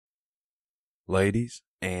ladies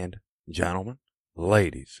and gentlemen,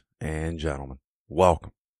 ladies and gentlemen,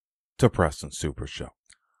 welcome to Preston Super Show.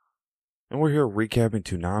 And we're here recapping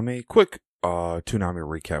Toonami. Quick Toonami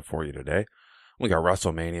recap for you today. We got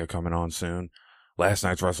WrestleMania coming on soon. Last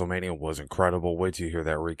night's WrestleMania was incredible. Wait till you hear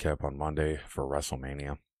that recap on Monday for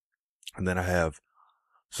WrestleMania. And then I have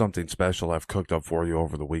something special I've cooked up for you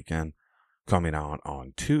over the weekend coming out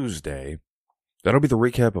on Tuesday. That'll be the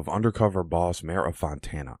recap of Undercover Boss Mayor of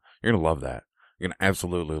Fontana. You're going to love that. You're going to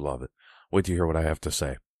absolutely love it. Wait to hear what I have to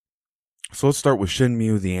say. So let's start with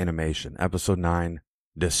Shenmue the Animation, Episode 9,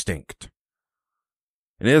 Distinct.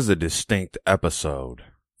 It is a distinct episode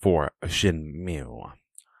for Shenmue.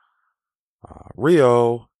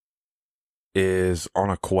 Ryo is on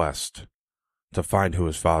a quest to find who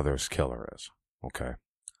his father's killer is. Okay.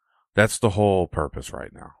 That's the whole purpose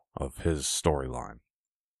right now of his storyline.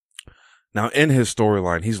 Now, in his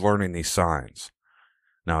storyline, he's learning these signs.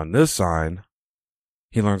 Now, in this sign,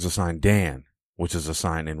 he learns the sign Dan, which is a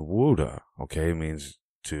sign in Wuda. Okay, it means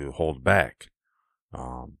to hold back.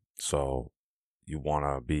 So you want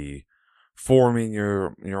to be forming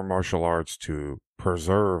your martial arts to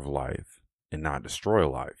preserve life and not destroy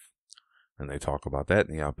life. And they talk about that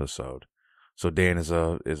in the episode. So Dan is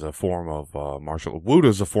a form of martial. Wuda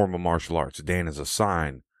is a form of martial arts. Dan is a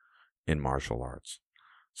sign in martial arts.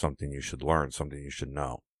 Something you should learn, something you should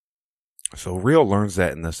know. So Ryo learns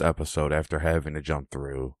that in this episode after having to jump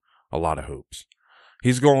through a lot of hoops.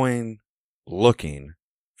 He's going looking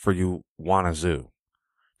for Wanazu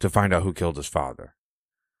to find out who killed his father.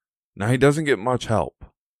 Now, he doesn't get much help.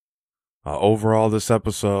 Overall, this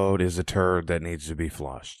episode is a turd that needs to be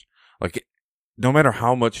flushed. Like, no matter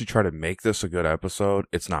how much you try to make this a good episode,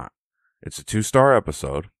 it's not. It's a 2-star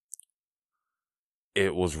episode.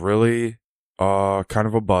 It was really kind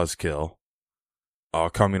of a buzzkill.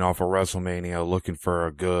 Coming off of WrestleMania, looking for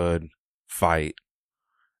a good fight.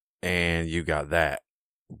 And you got that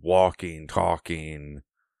walking, talking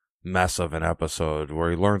mess of an episode where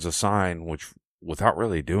he learns a sign without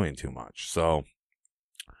really doing too much. So,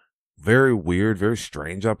 very weird, very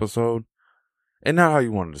strange episode. And not how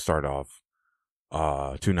you wanted to start off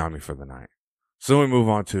Toonami for the night. So we move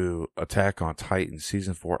on to Attack on Titan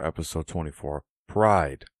Season 4, Episode 24,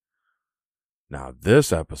 Pride. Now,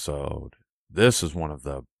 this is one of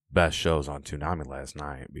the best shows on Toonami last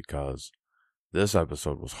night because this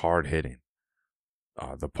episode was hard-hitting.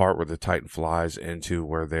 The part where the Titan flies into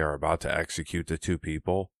where they are about to execute the two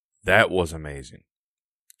people, that was amazing.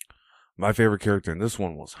 My favorite character in this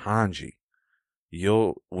one was Hanji.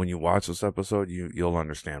 When you watch this episode, you'll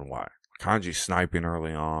understand why. Hanji's sniping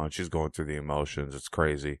early on. She's going through the emotions. It's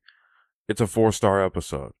crazy. It's a 4-star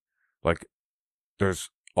episode. Like, there's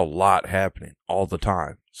a lot happening all the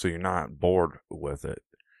time, so you're not bored with it.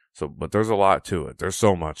 But there's a lot to it. There's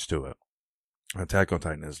so much to it. Attack on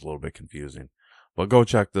Titan is a little bit confusing, but go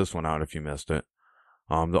check this one out if you missed it.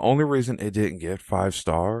 The only reason it didn't get 5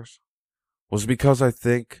 stars was because I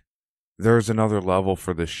think there's another level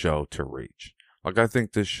for this show to reach. Like, I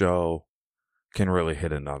think this show can really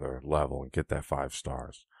hit another level and get that 5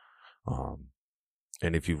 stars.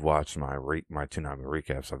 And if you've watched my Toonami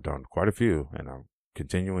recaps, I've done quite a few, and I'm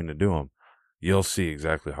continuing to do them. You'll see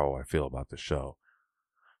exactly how I feel about the show.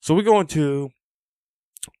 So we go into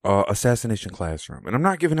Assassination Classroom, and I'm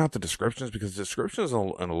not giving out the descriptions because the descriptions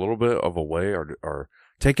in a little bit of a way are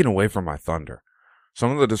taken away from my thunder.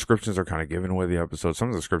 Some of the descriptions are kind of giving away the episode. Some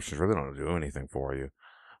of the descriptions really don't do anything for you.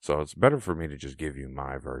 So it's better for me to just give you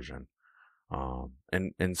my version.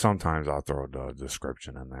 And sometimes I'll throw the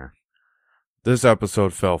description in there. This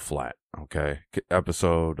episode fell flat, okay?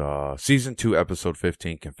 Season 2, Episode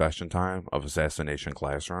 15, Confession Time of Assassination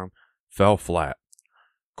Classroom, fell flat.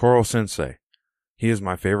 Koro Sensei, he is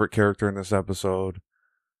my favorite character in this episode.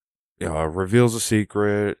 Reveals a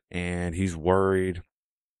secret, and he's worried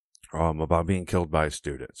about being killed by a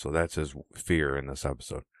student. So that's his fear in this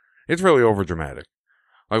episode. It's really overdramatic.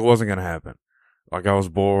 Like, it wasn't going to happen. Like, I was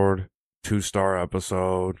bored. 2-star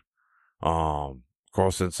episode. Koro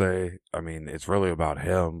Sensei, I mean, it's really about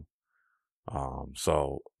him.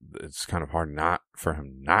 So it's kind of hard for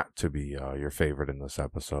him not to be your favorite in this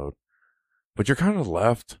episode. But you're kind of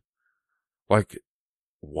left, like,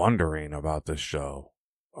 wondering about this show.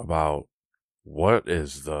 About what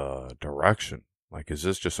is the direction? Like, is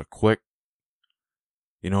this just a quick,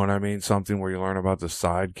 you know what I mean? Something where you learn about the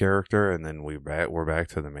side character and then we're back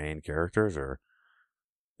to the main characters? Or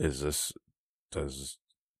does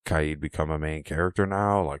Kaid become a main character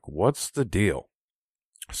now? Like, what's the deal?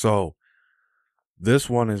 So this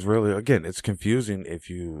one is really, again, it's confusing if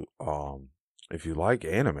you like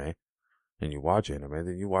anime and you watch anime,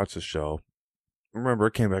 then you watch the show. remember,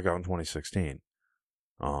 it came back out in 2016.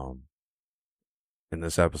 And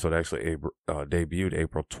this episode actually debuted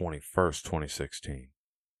April 21st, 2016.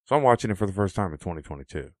 So I'm watching it for the first time in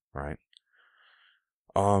 2022, right?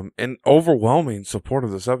 And overwhelming support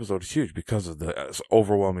of this episode is huge because of the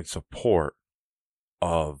overwhelming support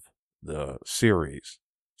of the series.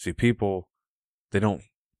 See, people, they don't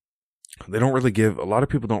really give, a lot of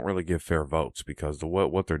people don't really give fair votes because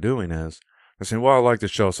what they're doing is they're saying, well, I like the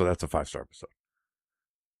show, so that's a 5-star episode.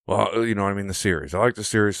 Well, you know what I mean? The series. I like the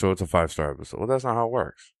series, so it's a 5-star episode. Well, that's not how it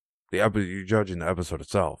works. You're judging the episode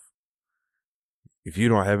itself. If you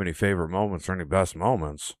don't have any favorite moments or any best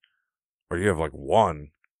moments, or you have like one,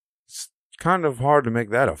 it's kind of hard to make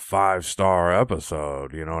that a 5-star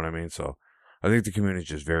episode. You know what I mean? So I think the community is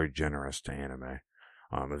just very generous to anime.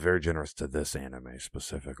 And very generous to this anime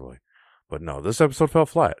specifically. But no, this episode fell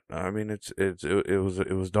flat. I mean, it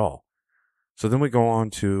was dull. So then we go on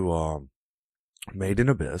to Made in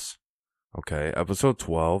Abyss. Okay, episode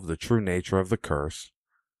 12, The True Nature of the Curse.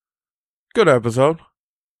 Good episode.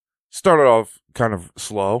 Started off kind of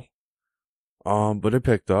slow, but it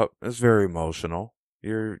picked up. It's very emotional.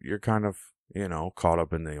 You're kind of, caught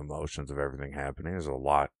up in the emotions of everything happening. There's a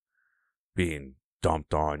lot being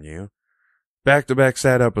dumped on you. Back-to-back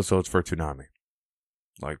sad episodes for Toonami.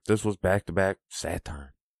 Like, this was back-to-back sad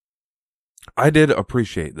time. I did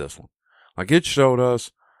appreciate this one. Like, it showed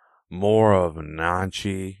us more of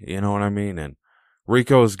Nanchi, you know what I mean? And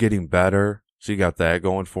Rico is getting better, so you got that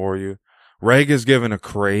going for you. Reg is given a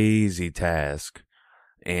crazy task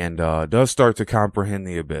and does start to comprehend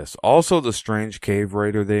the abyss. Also, the strange cave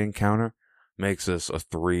raider they encounter makes this a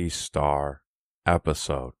 3-star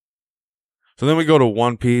episode. So then we go to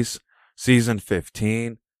One Piece, Season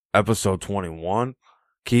 15, Episode 21.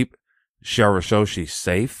 Keep Shirashoshi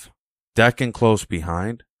safe. Decken close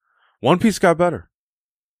behind. One Piece got better.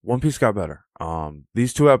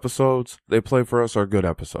 These 2 episodes they play for us are good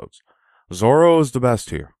episodes. Zoro is the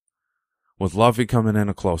best here, with Luffy coming in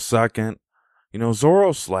a close second.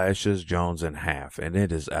 Zoro slashes Jones in half, and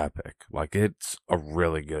it is epic. Like, it's a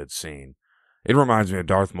really good scene. It reminds me of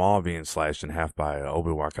Darth Maul being slashed in half by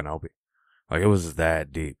Obi-Wan Kenobi. Like, it was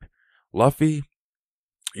that deep. Luffy,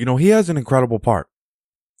 he has an incredible part.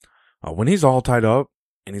 When he's all tied up,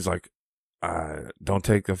 and he's like, don't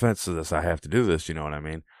take offense to this, I have to do this, you know what I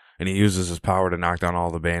mean? And he uses his power to knock down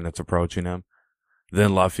all the bandits approaching him.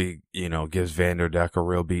 Then Luffy, gives Vanderdeck a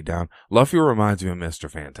real beat down. Luffy reminds me of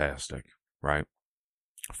Mr. Fantastic, right?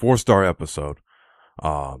 4-star episode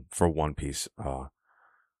for One Piece.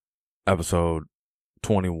 Episode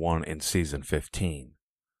 21 in Season 15.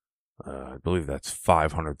 I believe that's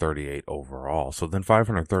 538 overall. So then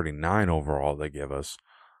 539 overall they give us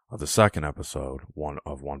the second episode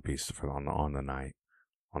of One Piece on the night,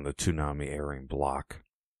 on the Toonami airing block.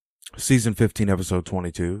 Season 15, Episode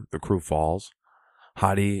 22, The Crew Falls.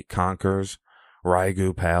 Hadi conquers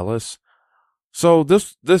Raigu Palace. So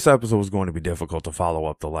this episode was going to be difficult to follow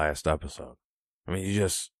up the last episode. I mean,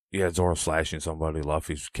 you had Zoro slashing somebody,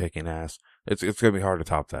 Luffy's kicking ass. It's going to be hard to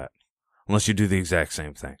top that, unless you do the exact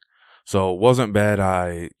same thing. So it wasn't bad.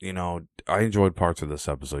 I enjoyed parts of this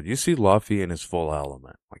episode. You see Luffy in his full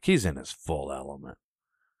element. Like, he's in his full element.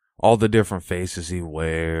 All the different faces he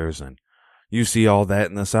wears, and you see all that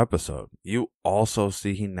in this episode. You also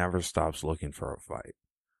see he never stops looking for a fight.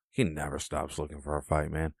 He never stops looking for a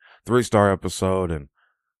fight, man. 3-star episode, and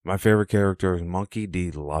my favorite character is Monkey D.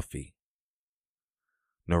 Luffy.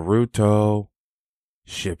 Naruto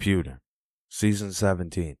Shippuden, Season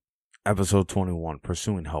 17, Episode 21,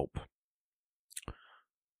 Pursuing Hope.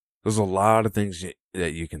 There's a lot of things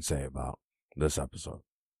that you can say about this episode.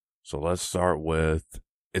 So let's start with,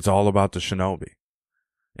 it's all about the shinobi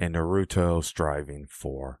and Naruto striving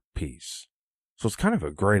for peace. So it's kind of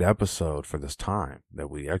a great episode for this time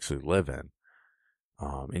that we actually live in.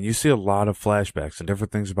 And you see a lot of flashbacks and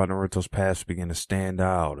different things about Naruto's past begin to stand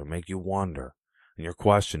out and make you wonder. And you're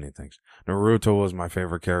questioning things. Naruto was my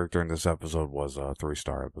favorite character, and this episode was a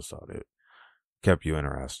 3-star episode. It kept you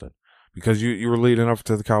interested. Because you were leading up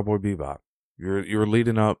to the Cowboy Bebop. You were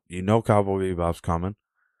leading up. Cowboy Bebop's coming.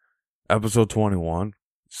 Episode 21.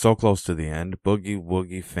 So close to the end. Boogie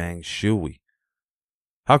Woogie Fang Shui.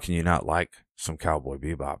 How can you not like some Cowboy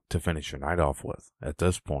Bebop to finish your night off with at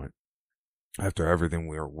this point? After everything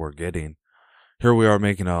we're getting. Here we are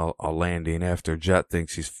making a landing after Jet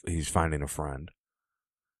thinks he's finding a friend.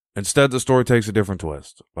 Instead, the story takes a different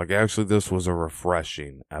twist. Like, actually, this was a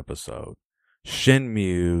refreshing episode.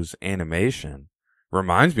 Shinmu's animation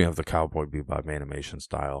reminds me of the Cowboy Bebop animation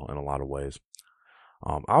style in a lot of ways.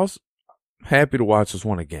 I was happy to watch this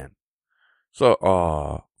one again. So,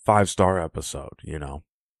 5-star episode,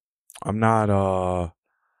 I'm not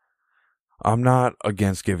I'm not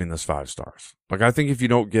against giving this 5 stars. Like, I think if you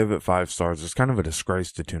don't give it 5 stars, it's kind of a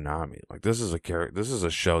disgrace to Toonami. Like, this is a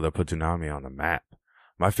show that put Toonami on the map.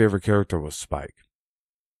 My favorite character was Spike,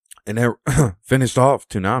 and it finished off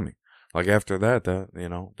Toonami. Like, after that,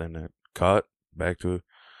 then it cut back to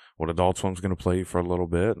what Adult Swim's going to play you for a little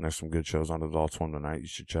bit, and there's some good shows on Adult Swim tonight you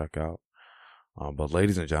should check out. But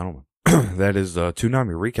ladies and gentlemen, that is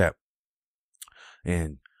Toonami recap,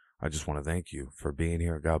 and I just want to thank you for being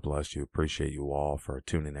here. God bless you. Appreciate you all for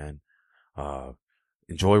tuning in.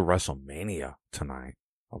 Enjoy WrestleMania tonight,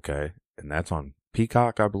 okay? And that's on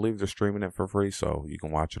Peacock. I believe they're streaming it for free, so you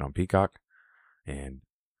can watch it on Peacock. And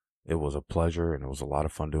it was a pleasure, and it was a lot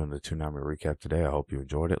of fun doing the Toonami recap today. I hope you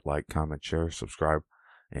enjoyed it. Like, comment, share, subscribe,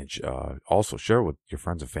 and also share with your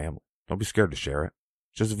friends and family. Don't be scared to share it.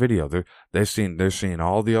 Just a video. They're seeing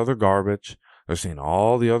all the other garbage. They're seeing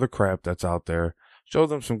all the other crap that's out there. Show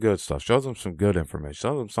them some good stuff. Show them some good information.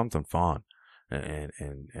 Show them something fun, and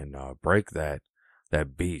break that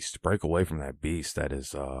beast. Break away from that beast that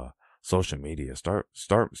is social media.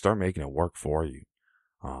 Start making it work for you,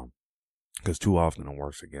 because too often it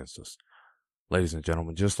works against us. Ladies and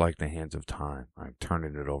gentlemen, just like the hands of time, I'm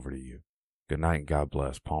turning it over to you. Good night and God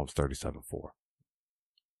bless. Palms 37-4.